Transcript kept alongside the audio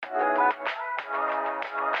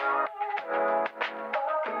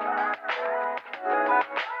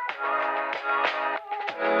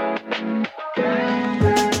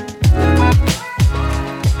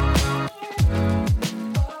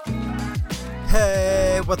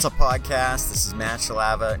Hey, what's up, podcast? This is Matt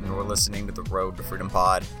Shalava, and you're listening to the Road to Freedom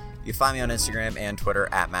Pod. You find me on Instagram and Twitter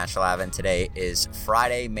at Matt Shalava, and today is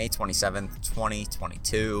Friday, May 27th,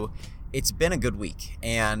 2022. It's been a good week,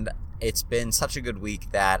 and it's been such a good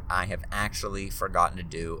week that I have actually forgotten to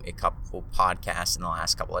do a couple podcasts in the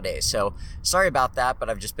last couple of days. So sorry about that, but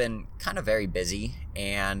I've just been kind of very busy,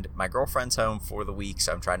 and my girlfriend's home for the week,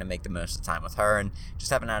 so I'm trying to make the most of the time with her, and just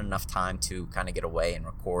haven't had enough time to kind of get away and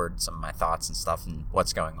record some of my thoughts and stuff and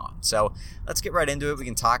what's going on. So let's get right into it. We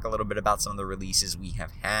can talk a little bit about some of the releases we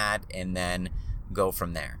have had, and then go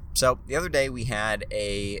from there. So the other day we had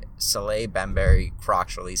a Soleil Bembury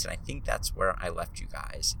Crocs release, and I think that's where I left you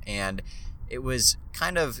guys. And it was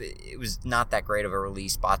not that great of a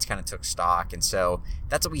release. Bots kind of took stock, and so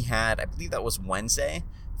that's what we had. I believe that was Wednesday.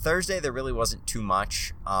 Thursday there really wasn't too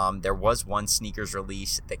much. There was one sneakers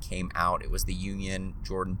release that came out. It was the Union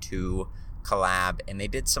Jordan 2 collab, and they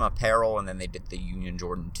did some apparel, and then they did the Union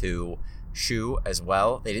Jordan 2 shoe as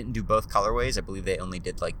well. They didn't do both colorways. I believe they only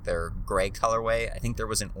did like their gray colorway. I think there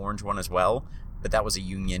was an orange one as well, but that was a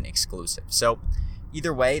Union exclusive. So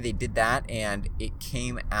either way, they did that, and it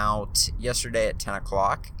came out yesterday at 10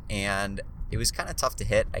 o'clock, and it was kind of tough to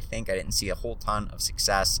hit. I think I didn't see a whole ton of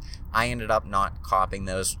success. I ended up not copying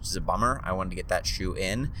those, which is a bummer. I wanted to get that shoe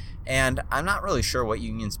in, and I'm not really sure what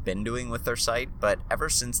Union's been doing with their site, but ever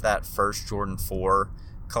since that first Jordan 4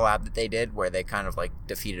 collab that they did where they kind of like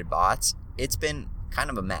defeated bots, it's been kind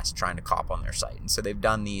of a mess trying to cop on their site. And so they've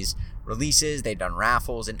done these releases, they've done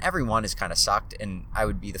raffles, and every one has kind of sucked, and I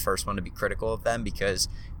would be the first one to be critical of them, because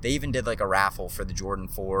they even did like a raffle for the Jordan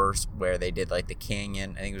 4s where they did like the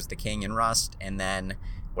Canyon, I think it was the Canyon Rust, and then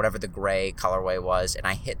whatever the gray colorway was, and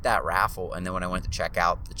I hit that raffle, and then when I went to check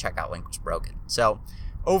out, the checkout link was broken. So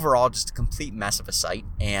overall, just a complete mess of a site,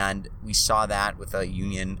 and we saw that with a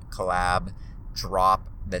Union collab drop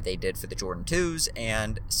that they did for the Jordan 2s,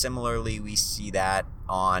 and similarly we see that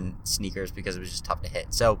on sneakers because it was just tough to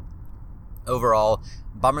hit. So overall,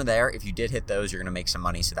 bummer there. If you did hit those, you're going to make some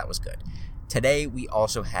money, so that was good. Today we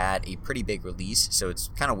also had a pretty big release, so it's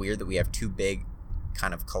kind of weird that we have two big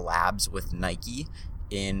kind of collabs with Nike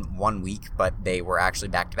in 1 week, but they were actually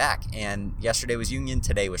back-to-back. And yesterday was Union,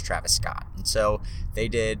 today was Travis Scott. And so they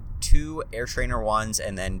did two Air Trainer 1s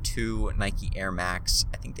and then two Nike Air Max,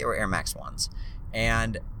 I think they were Air Max 1s.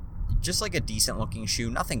 And just like a decent looking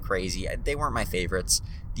shoe, nothing crazy. They weren't my favorites.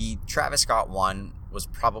 The Travis Scott 1 was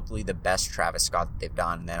probably the best Travis Scott that they've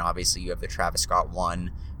done. And then obviously you have the Travis Scott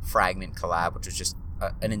 1 Fragment collab, which was just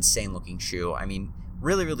an insane looking shoe. I mean,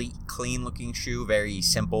 really, really clean looking shoe, very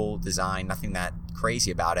simple design, nothing that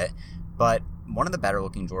crazy about it. But one of the better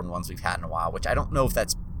looking Jordan 1s we've had in a while, which I don't know if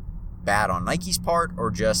that's bad on Nike's part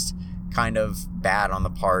or just kind of bad on the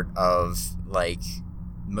part of like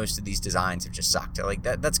most of these designs have just sucked. Like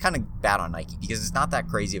that's kind of bad on Nike because it's not that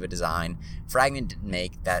crazy of a design. Fragment didn't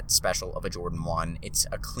make that special of a Jordan 1. It's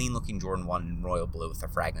a clean looking Jordan 1 in royal blue with a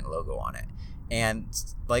Fragment logo on it. And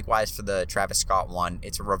likewise for the Travis Scott 1,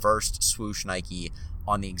 it's a reversed swoosh Nike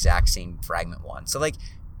on the exact same Fragment 1. So like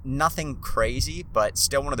nothing crazy, but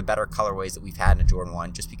still one of the better colorways that we've had in a Jordan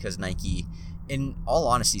 1, just because Nike, in all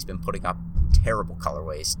honesty, has been putting up terrible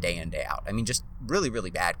colorways day in, day out. I mean, just really,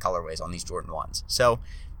 really bad colorways on these Jordan 1s. So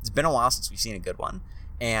it's been a while since we've seen a good one.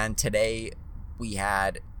 And today we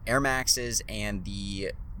had Air Maxes and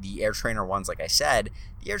the Air Trainer 1s, like I said.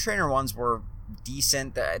 The Air Trainer 1s were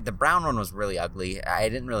decent. The brown one was really ugly. I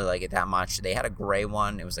didn't really like it that much. They had a gray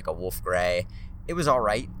one. It was like a wolf gray. It was all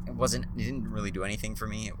right. It didn't really do anything for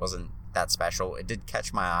me. It wasn't that special. It did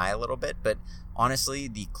catch my eye a little bit, but honestly,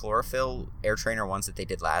 the chlorophyll Air Trainer 1s that they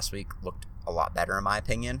did last week looked a lot better in my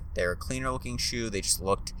opinion. They're a cleaner looking shoe. They just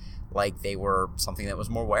looked like they were something that was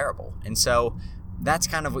more wearable. And so that's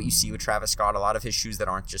kind of what you see with Travis Scott. A lot of his shoes that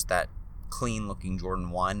aren't just that clean looking Jordan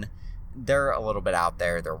 1, they're a little bit out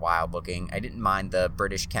there. They're wild looking. I didn't mind the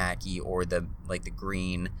British khaki or the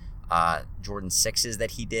green Jordan 6s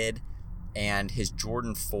that he did, and his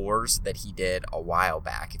Jordan 4s that he did a while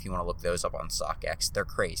back. If you want to look those up on StockX, they're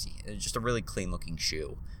crazy. It's just a really clean looking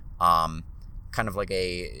shoe. Kind of like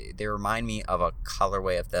they remind me of a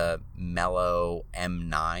colorway of the Mellow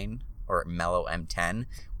M9 or Mellow M10,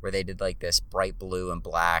 where they did like this bright blue and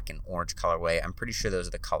black and orange colorway. I'm pretty sure those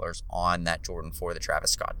are the colors on that Jordan 4 that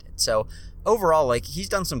Travis Scott did. So overall, like, he's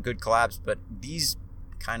done some good collabs, but these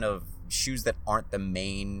kind of shoes that aren't the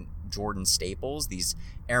main Jordan staples, these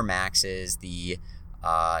Air Maxes, he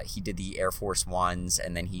did the Air Force 1s,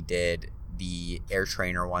 and then he did the Air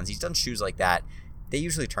Trainer 1s. He's done shoes like that. They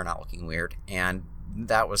usually turn out looking weird, and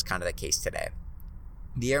that was kind of the case today.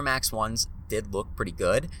 The Air Max 1s did look pretty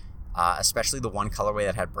good. especially the one colorway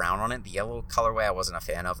that had brown on it. The yellow colorway I wasn't a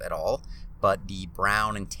fan of at all, but the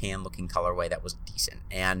brown and tan looking colorway, that was decent.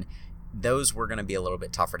 And those were going to be a little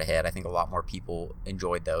bit tougher to hit. I think a lot more people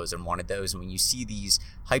enjoyed those and wanted those. And when you see these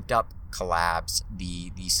hyped up collabs,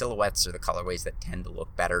 the silhouettes or the colorways that tend to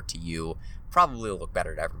look better to you probably will look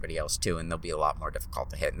better to everybody else too, and they'll be a lot more difficult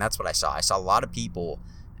to hit. And that's what I saw. I saw a lot of people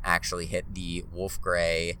actually hit the Wolf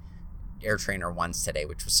Grey Air Trainer ones today,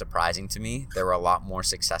 which was surprising to me. There were a lot more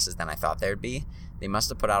successes than I thought there'd be. They must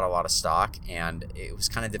have put out a lot of stock, and it was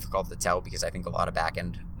kind of difficult to tell because I think a lot of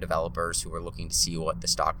back-end developers who were looking to see what the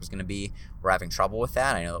stock was going to be were having trouble with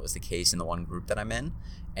that. I know that was the case in the one group that I'm in.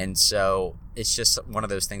 And so it's just one of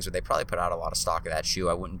those things where they probably put out a lot of stock of that shoe.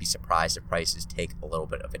 I wouldn't be surprised if prices take a little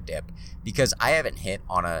bit of a dip, because I haven't hit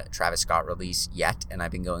on a Travis Scott release yet, and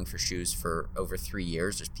I've been going for shoes for over 3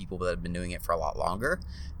 years. There's people that have been doing it for a lot longer,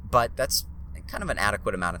 but that's kind of an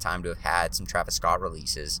adequate amount of time to have had some Travis Scott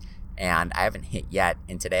releases, and I haven't hit yet.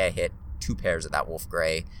 And today I hit 2 pairs of that Wolf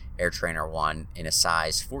Grey Air Trainer 1 in a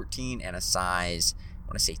size 14 and a size, I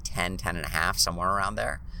want to say 10 and a half, somewhere around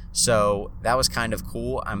there. So that was kind of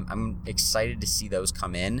cool. I'm excited to see those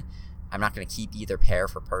come in. I'm not going to keep either pair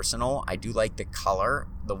for personal. I do like the color,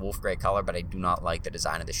 the Wolf Grey color, but I do not like the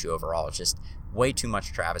design of the shoe overall. It's just way too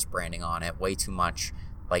much Travis branding on it, way too much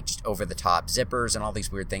like just over the top zippers and all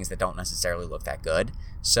these weird things that don't necessarily look that good.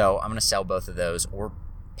 So I'm going to sell both of those, or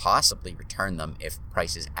possibly return them if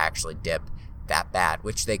prices actually dip that bad,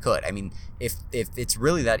 which they could. I mean, if it's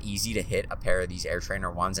really that easy to hit a pair of these Air Trainer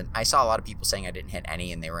 1s, and I saw a lot of people saying I didn't hit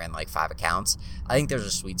any and they were in like 5 accounts. I think there's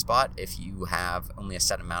a sweet spot if you have only a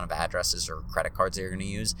set amount of addresses or credit cards that you're going to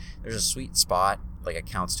use. There's a sweet spot, like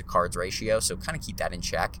accounts to cards ratio, so kind of keep that in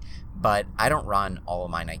check. But I don't run all of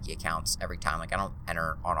my Nike accounts every time. Like, I don't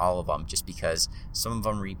enter on all of them, just because some of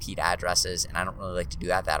them repeat addresses and I don't really like to do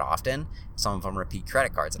that often. Some of them repeat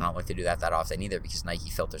credit cards and I don't like to do that often either, because Nike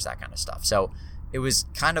filters that kind of stuff. So it was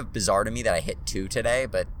kind of bizarre to me that I hit 2 today,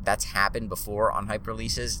 but that's happened before on hype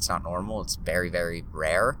releases. It's not normal. It's very, very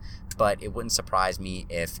rare, but it wouldn't surprise me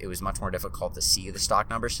if it was much more difficult to see the stock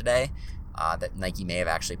numbers today. That Nike may have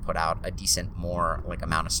actually put out a decent more like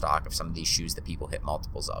amount of stock of some of these shoes that people hit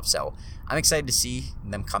multiples of. So I'm excited to see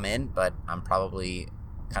them come in, but I'm probably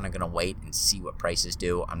kind of going to wait and see what prices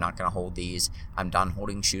do. I'm not going to hold these. I'm done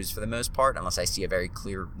holding shoes for the most part, unless I see a very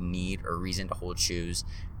clear need or reason to hold shoes.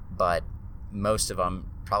 But most of them,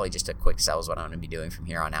 probably just a quick sell is what I'm going to be doing from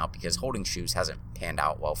here on out, because holding shoes hasn't panned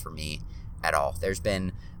out well for me at all. There's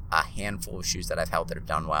been a handful of shoes that I've held that have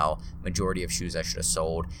done well. Majority of shoes I should have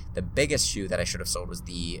sold. The biggest shoe that I should have sold was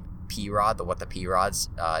the P-Rod, the What the P-Rods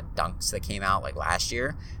Dunks that came out like last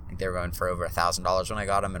year. I think they were going for over $1,000 when I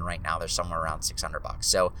got them, and right now they're somewhere around $600.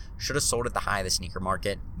 So should have sold at the high of the sneaker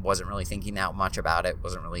market. Wasn't really thinking that much about it.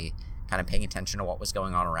 Wasn't really kind of paying attention to what was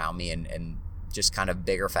going on around me, and just kind of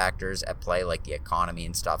bigger factors at play like the economy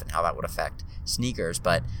and stuff and how that would affect sneakers.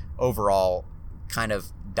 But overall, kind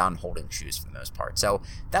of done holding shoes for the most part. So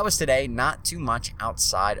that was today. Not too much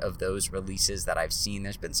outside of those releases that I've seen.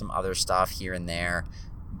 There's been some other stuff here and there,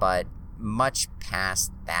 but much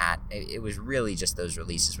past that, it was really just those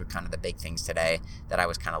releases were kind of the big things today that I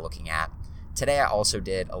was kind of looking at. Today I also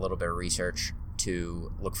did a little bit of research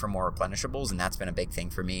to look for more replenishables, and that's been a big thing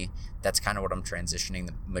for me. That's kind of what I'm transitioning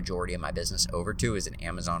the majority of my business over to, is an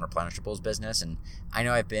Amazon replenishables business. And I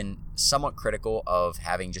know I've been somewhat critical of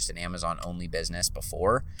having just an Amazon only business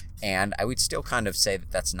before, and I would still kind of say that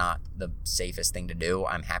that's not the safest thing to do.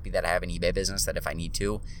 I'm happy that I have an eBay business that if I need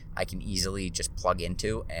to, I can easily just plug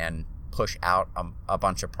into and push out a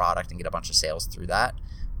bunch of product and get a bunch of sales through that.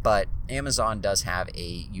 But Amazon does have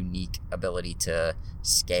a unique ability to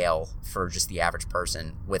scale for just the average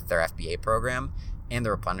person with their FBA program and the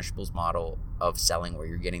replenishables model of selling, where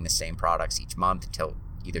you're getting the same products each month until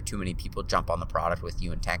either too many people jump on the product with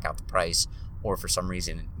you and tank out the price, or for some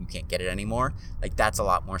reason you can't get it anymore. Like, that's a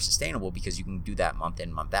lot more sustainable because you can do that month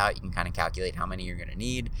in, month out. You can kind of calculate how many you're going to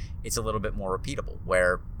need. It's a little bit more repeatable,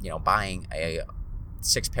 where, buying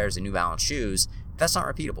 6 pairs of New Balance shoes, that's not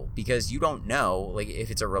repeatable, because you don't know, like,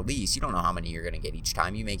 if it's a release, you don't know how many you're going to get each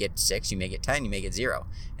time. You may get 6, you may get 10, you may get 0,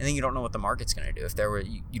 and then you don't know what the market's going to do. If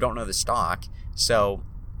you don't know the stock, so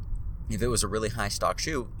if it was a really high stock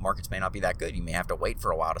shoe, markets may not be that good. You may have to wait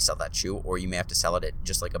for a while to sell that shoe, or you may have to sell it at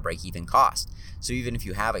just like a break-even cost. So even if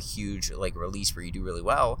you have a huge release where you do really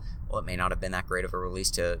well, well, it may not have been that great of a release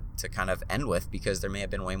to kind of end with, because there may have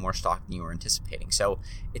been way more stock than you were anticipating. So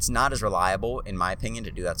it's not as reliable, in my opinion,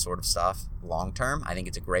 to do that sort of stuff long term. I think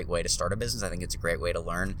it's a great way to start a business. I think it's a great way to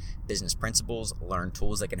learn business principles, learn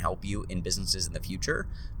tools that can help you in businesses in the future.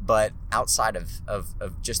 But outside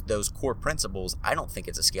of just those core principles, I don't think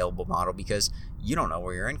it's a scalable model, because you don't know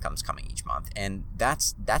where your income's coming each month. And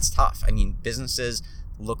that's tough. I mean, businesses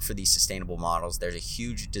look for these sustainable models. There's a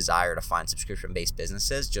huge desire to find subscription-based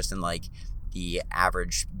businesses just in like the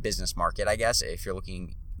average business market, I guess. If you're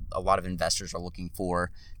looking, a lot of investors are looking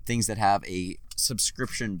for things that have a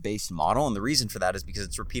subscription-based model. And the reason for that is because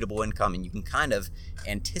it's repeatable income, and you can kind of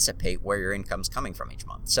anticipate where your income's coming from each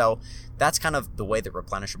month. So that's kind of the way that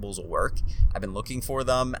replenishables will work. I've been looking for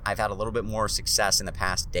them. I've had a little bit more success in the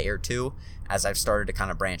past day or two as I've started to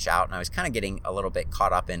kind of branch out, and I was kind of getting a little bit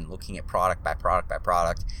caught up in looking at product by product by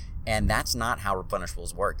product. And that's not how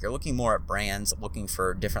replenishables work. You're looking more at brands, looking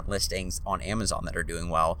for different listings on Amazon that are doing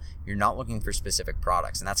well. You're not looking for specific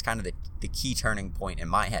products. And that's kind of the key turning point in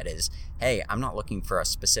my head is, hey, I'm not looking for a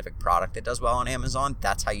specific product that does well on Amazon.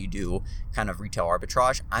 That's how you do kind of retail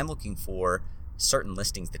arbitrage. I'm looking for certain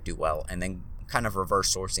listings that do well, and then kind of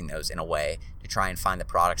reverse sourcing those in a way to try and find the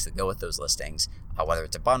products that go with those listings, whether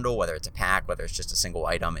it's a bundle, whether it's a pack, whether it's just a single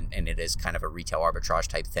item, and it is kind of a retail arbitrage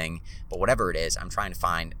type thing. But whatever it is, I'm trying to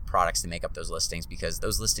find products to make up those listings, because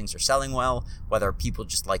those listings are selling well, whether people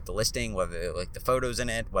just like the listing, whether they like the photos in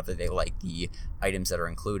it, whether they like the items that are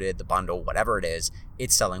included, the bundle, whatever it is,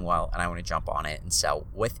 it's selling well, and I want to jump on it and sell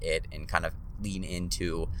with it and kind of lean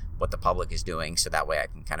into what the public is doing, so that way I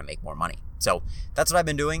can kind of make more money. So that's what I've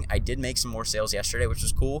been doing. I did make some more sales yesterday, which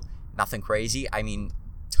was cool. Nothing crazy. I mean,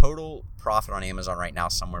 total profit on Amazon right now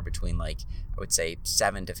somewhere between I would say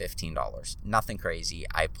 $7 to $15. Nothing crazy.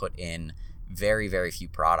 I put in very, very few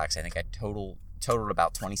products. I think I totaled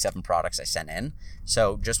about 27 products I sent in.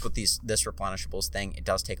 So just with this replenishables thing, it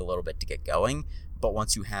does take a little bit to get going. But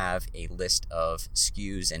once you have a list of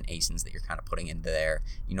SKUs and ASINs that you're kind of putting into there,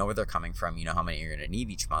 you know where they're coming from, you know how many you're going to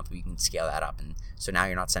need each month, we can scale that up. And so now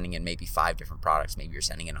you're not sending in maybe 5 different products, maybe you're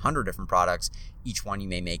sending in 100 different products. Each one you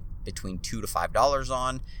may make between $2 to $5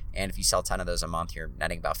 on. And if you sell 10 of those a month, you're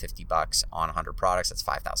netting about $50 on 100 products. That's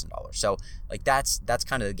 $5,000. So that's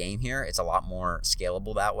kind of the game here. It's a lot more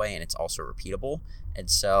scalable that way, and it's also repeatable.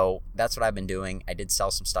 And so that's what I've been doing. I did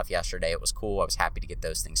sell some stuff yesterday. It was cool. I was happy to get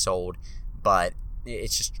those things sold, but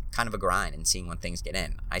it's just kind of a grind and seeing when things get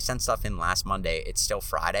in. I sent stuff in last Monday. It's still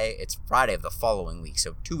Friday. It's Friday of the following week.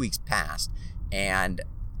 So 2 weeks passed, and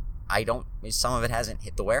some of it hasn't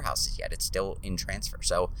hit the warehouses yet. It's still in transfer.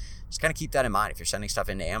 So just kind of keep that in mind. If you're sending stuff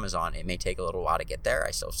into Amazon, it may take a little while to get there.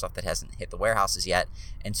 I still have stuff that hasn't hit the warehouses yet.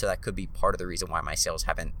 And so that could be part of the reason why my sales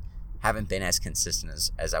haven't been as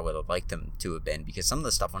consistent as I would have liked them to have been, because some of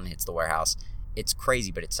the stuff when it hits the warehouse, it's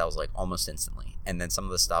crazy, but it sells almost instantly. And then some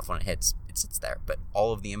of the stuff when it hits, it sits there. But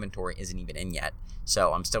all of the inventory isn't even in yet.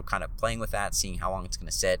 So I'm still kind of playing with that, seeing how long it's going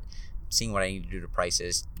to sit, seeing what I need to do to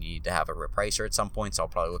prices. You need to have a repricer at some point, so I'll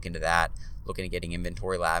probably look into that, looking at getting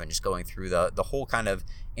Inventory Lab and just going through the whole kind of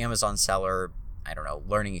Amazon seller,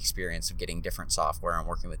 learning experience of getting different software and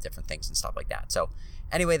working with different things and stuff like that. So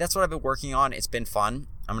anyway, that's what I've been working on. It's been fun.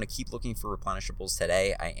 I'm going to keep looking for replenishables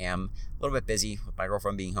today. I am a little bit busy with my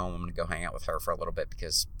girlfriend being home. I'm going to go hang out with her for a little bit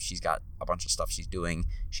because she's got a bunch of stuff she's doing.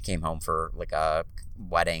 She came home for a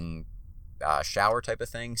wedding shower type of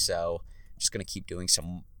thing. So I'm just going to keep doing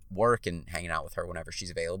some work and hanging out with her whenever she's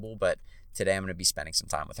available. But today I'm going to be spending some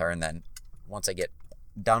time with her. And then once I get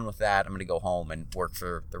done with that, I'm going to go home and work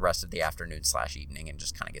for the rest of the afternoon/evening and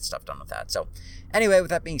just kind of get stuff done with that. So anyway, with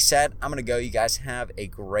that being said, I'm going to go. You guys have a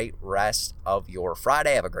great rest of your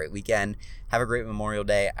Friday. Have a great weekend. Have a great Memorial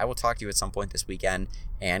Day. I will talk to you at some point this weekend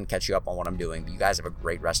and catch you up on what I'm doing. But you guys have a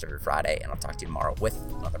great rest of your Friday, and I'll talk to you tomorrow with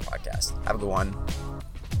another podcast. Have a good one.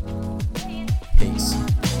 Peace.